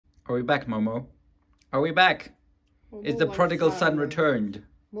Are we back, Momo? Are we back? Momo Is the prodigal son sour. returned?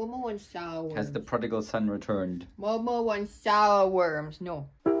 Momo wants sour worms. Has the prodigal son returned? Momo wants sour worms. No.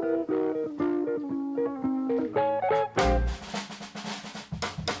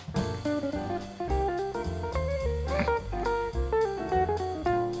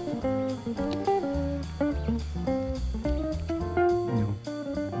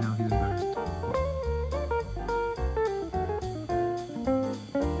 Now he's embarrassed.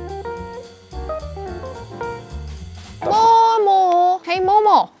 Momo! Hey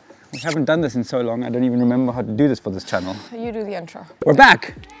Momo! We haven't done this in so long, I don't even remember how to do this for this channel. You do the intro. We're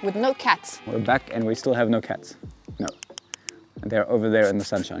back! With no cats. We're back and we still have no cats. No. And they're over there in the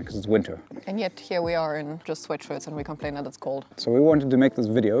sunshine because it's winter. And yet here we are in just sweatshirts and we complain that it's cold. So we wanted to make this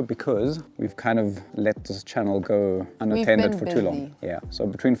video because we've kind of let this channel go unattended for too long. Yeah, so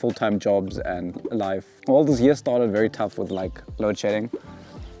between full-time jobs and life. Well, this year started very tough with like load shedding.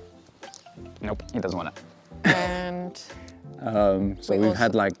 Nope, he doesn't want it. And so we've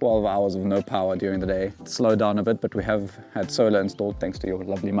had like 12 hours of no power during the day. It's slowed down a bit, but we have had solar installed thanks to your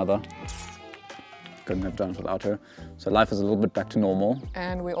lovely mother. Couldn't have done it without her. So life is a little bit back to normal.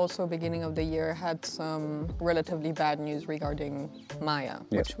 And we also, beginning of the year, had some relatively bad news regarding Maya,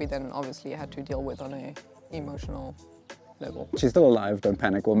 Yes. which we then obviously had to deal with on a emotional level. She's still alive, don't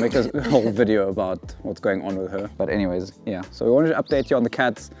panic. We'll make a whole video about what's going on with her. But anyways, yeah. So we wanted to update you on the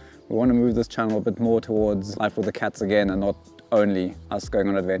cats. We want to move this channel a bit more towards life with the cats again and not only us going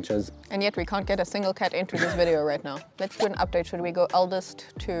on adventures. And yet we can't get a single cat into this video right now. Let's do an update. Should we go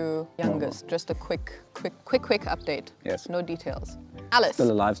eldest to youngest? Just a quick update. Yes. No details. Alice.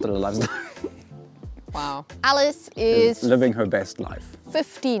 Still alive, still alive. Wow. Alice is Living her best life.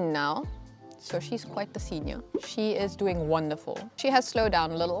 15 now, so she's quite the senior. She is doing wonderful. She has slowed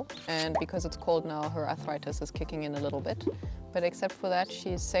down a little, and because it's cold now, her arthritis is kicking in a little bit. But except for that,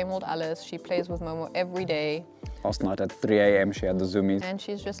 she's same old Alice. She plays with Momo every day. Last night at 3 a.m. she had the zoomies. And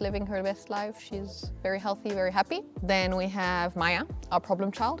she's just living her best life. She's very healthy, very happy. Then we have Maya, our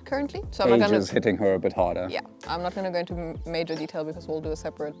problem child currently. So I'm Age not gonna, is hitting her a bit harder. yeah, I'm not gonna go into major detail because we'll do a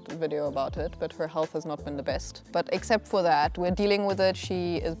separate video about it, but her health has not been the best. But except for that, we're dealing with it.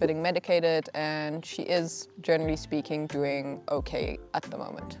 She is getting medicated and she is, generally speaking, doing okay at the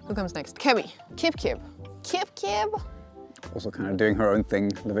moment. Who comes next? Kebi. Kib Also kind of doing her own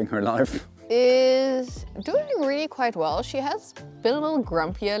thing, living her life. is doing really quite well. She has been a little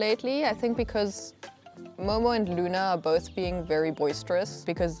grumpier lately, I think because Momo and Luna are both being very boisterous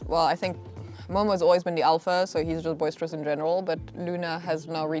because, well, I think Momo has always been the alpha, so he's just boisterous in general, but Luna has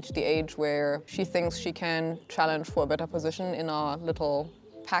now reached the age where she thinks she can challenge for a better position in our little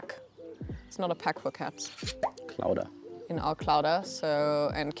pack. It's not a pack for cats. Clouder. In our clouder, so,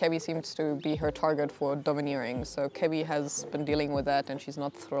 and Kebi seems to be her target for domineering, so Kebi has been dealing with that and she's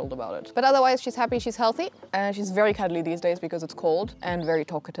not thrilled about it. But otherwise she's happy, she's healthy, and she's very cuddly these days because it's cold, and very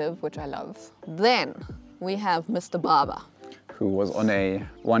talkative, which I love. Then we have Mr. Barber. Who was on a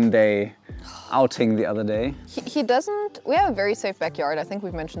one-day outing the other day. He doesn't, we have a very safe backyard, I think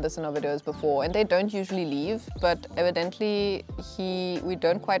we've mentioned this in our videos before, and they don't usually leave, but evidently we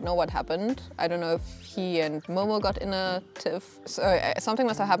don't quite know what happened. I don't know if he and Momo got in a tiff. So something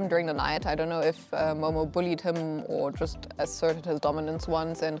must have happened during the night. I don't know if Momo bullied him or just asserted his dominance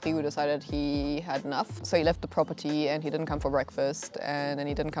once, and Ryuu decided he had enough. So he left the property and he didn't come for breakfast, and then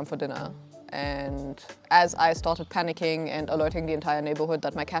he didn't come for dinner. And as I started panicking and alerting the entire neighborhood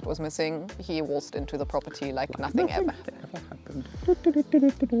that my cat was missing, he waltzed into the property like nothing ever.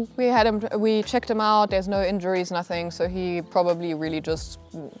 We checked him out, there's no injuries, nothing, so he was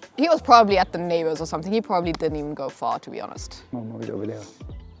probably at the neighbors or something. He probably didn't even go far, to be honest. Momo is over there.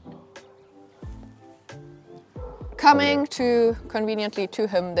 Coming to, conveniently to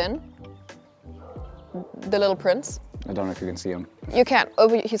him then, the little prince. I don't know if you can see him. You can.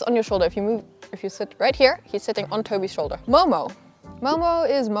 He's on your shoulder. If you sit right here, he's sitting on Toby's shoulder. Momo. Momo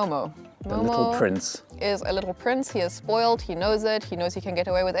is Momo. The little prince. Is a little prince. He is spoiled. He knows it. He knows he can get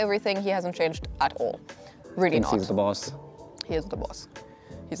away with everything. He hasn't changed at all. Really not. He's the boss. He is the boss.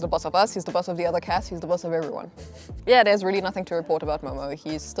 He's the boss of us. He's the boss of the other cats. He's the boss of everyone. Yeah, there's really nothing to report about Momo.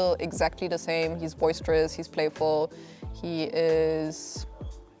 He's still exactly the same. He's boisterous. He's playful. He is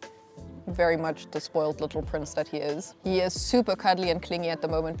very much the spoiled little prince that he is. He is super cuddly and clingy at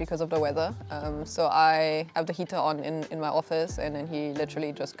the moment because of the weather. So I have the heater on in my office, and then he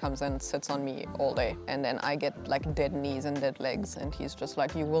literally just comes and sits on me all day. And then I get like dead knees and dead legs, and he's just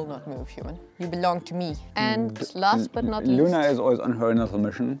like, you will not move, human. You belong to me. And last but not least... Luna is always on her little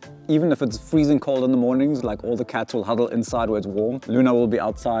mission. Even if it's freezing cold in the mornings, like all the cats will huddle inside where it's warm. Luna will be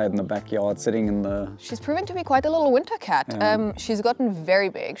outside in the backyard, sitting in the... She's proving to be quite a little winter cat. Yeah. She's gotten very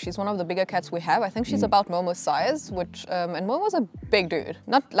big. She's one of the bigger cats we have. I think she's about Momo's size, which... and Momo's a big dude.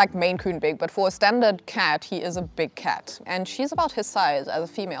 Not like Maine Coon big, but for a standard cat, he is a big cat. And she's about his size as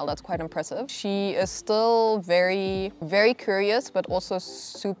a female. That's quite impressive. She is still very, very curious, but also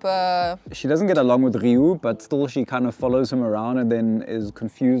super... She doesn't get along with Ryuu, but still she kind of follows him around and then is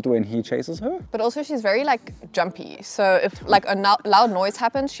confused when he chases her. But also she's very like jumpy. So if like a loud noise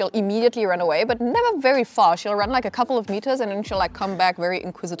happens, she'll immediately run away, but never very far. She'll run like a couple of meters and then she'll like come back very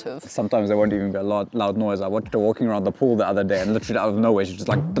inquisitive. Sometimes there won't even be a loud noise. I watched her walking around the pool the other day and literally out of nowhere she just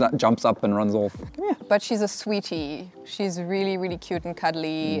like jumps up and runs off. Yeah. But she's a sweetie. She's really, really cute and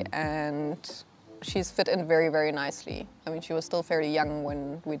cuddly, and she's fit in very, very nicely. I mean, she was still fairly young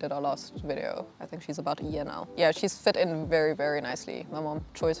when we did our last video. I think she's about a year now. Yeah, she's fit in very, very nicely. My mom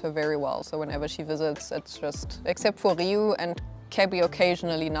chose her very well, so whenever she visits, it's just, except for Ryuu and Kebi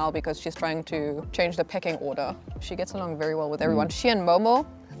occasionally now because she's trying to change the pecking order. She gets along very well with everyone. She and Momo,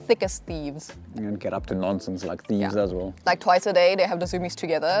 thick as thieves. And get up to nonsense like thieves as well. Like twice a day they have the zoomies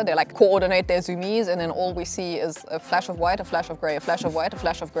together. They like coordinate their zoomies, and then all we see is a flash of white, a flash of gray, a flash of white, a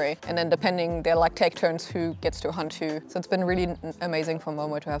flash of gray. And then depending, they'll like take turns who gets to hunt who. So it's been really amazing for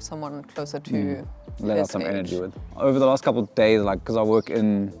Momo to have someone closer to let out some energy with. Over the last couple of days, like, because I work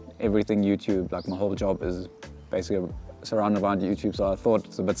in everything YouTube, like my whole job is basically surrounded around YouTube, so I thought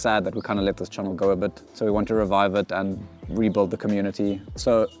it's a bit sad that we kind of let this channel go a bit. So we want to revive it and rebuild the community.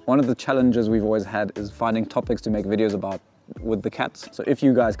 So one of the challenges we've always had is finding topics to make videos about with the cats. So if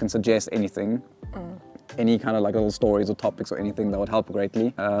you guys can suggest anything, any kind of like little stories or topics or anything, that would help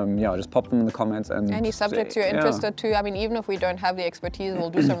greatly. Yeah, just pop them in the comments. And any subjects you're interested to. I mean, even if we don't have the expertise,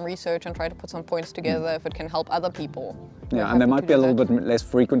 we'll do some research and try to put some points together if it can help other people. Yeah, and there might be a little bit less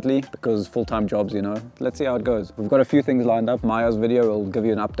frequently because full-time jobs, you know. Let's see how it goes. We've got a few things lined up. Maya's video will give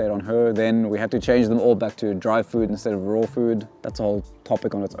you an update on her. Then we had to change them all back to dry food instead of raw food. That's a whole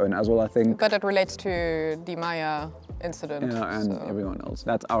topic on its own as well, I think. But it relates to the Maya incident. Yeah, and everyone else.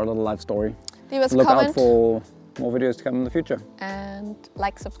 That's our little life story. Leave us a Look comment. out for more videos to come in the future. And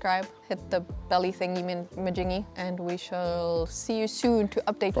like, subscribe, hit the belly thingy majingy, and we shall see you soon to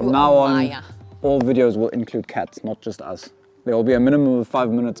update you From now on, Maya. All videos will include cats, not just us. There will be a minimum of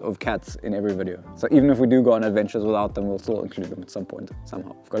 5 minutes of cats in every video. So even if we do go on adventures without them, we'll still include them at some point,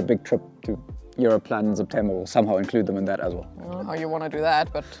 somehow. We've got a big trip to Europe planned in September. We'll somehow include them in that as well. I don't know how you want to do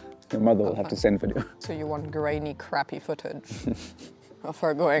that, but... Your mother will have to send video. So you want grainy, crappy footage of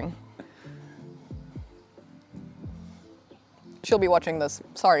her going... She'll be watching this.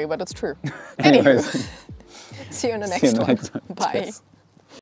 Sorry, but it's true. Anyways, see you in the next one. Bye. Cheers.